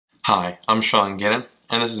Hi, I'm Sean Gannon,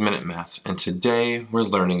 and this is Minute Math, and today we're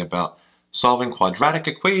learning about solving quadratic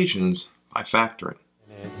equations by factoring.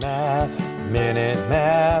 Minute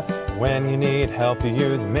Math, when you need help you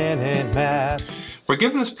use Minute Math. We're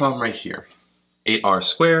given this problem right here. 8r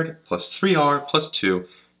squared plus 3r plus 2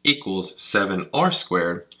 equals 7r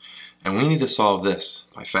squared, and we need to solve this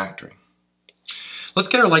by factoring. Let's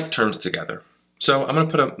get our like terms together. So I'm going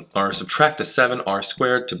to put subtract a 7r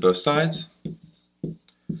squared to both sides.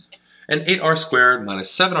 And 8r squared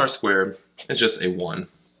minus 7r squared is just a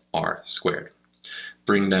 1r squared.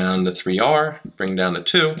 Bring down the 3r, bring down the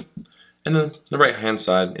 2, and then the right hand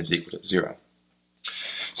side is equal to 0.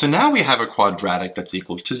 So now we have a quadratic that's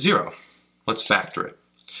equal to 0. Let's factor it.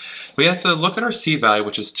 We have to look at our c value,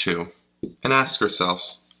 which is 2, and ask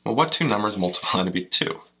ourselves, well, what two numbers multiply to be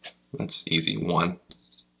 2? That's easy, 1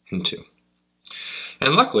 and 2.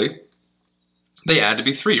 And luckily, they add to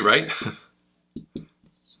be 3, right?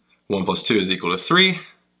 1 plus 2 is equal to 3,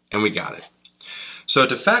 and we got it. So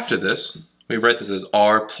to factor this, we write this as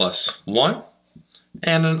r plus 1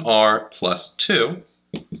 and an r plus 2.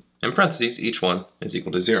 In parentheses, each one is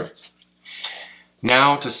equal to 0.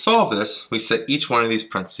 Now to solve this, we set each one of these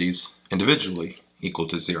parentheses individually equal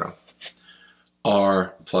to 0.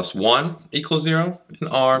 R plus 1 equals 0, and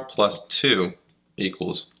r plus 2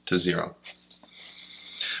 equals to 0.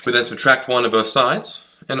 We then subtract 1 to both sides,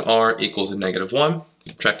 and r equals a negative 1.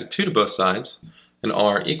 Subtract a 2 to both sides, and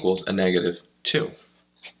r equals a negative 2.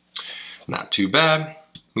 Not too bad.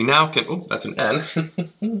 We now can, oh, that's an n.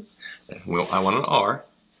 I want an r.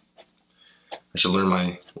 I should learn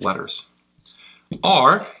my letters.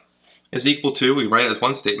 R is equal to, we write it as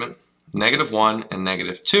one statement, negative 1 and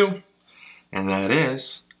negative 2, and that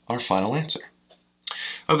is our final answer.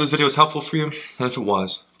 I hope this video was helpful for you, and if it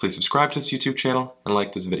was, please subscribe to this YouTube channel and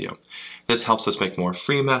like this video. This helps us make more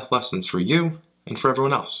free math lessons for you and for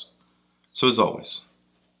everyone else. So as always,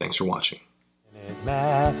 thanks for watching.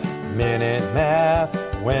 Minute Math,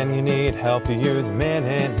 when you need help you use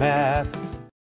Minute Math.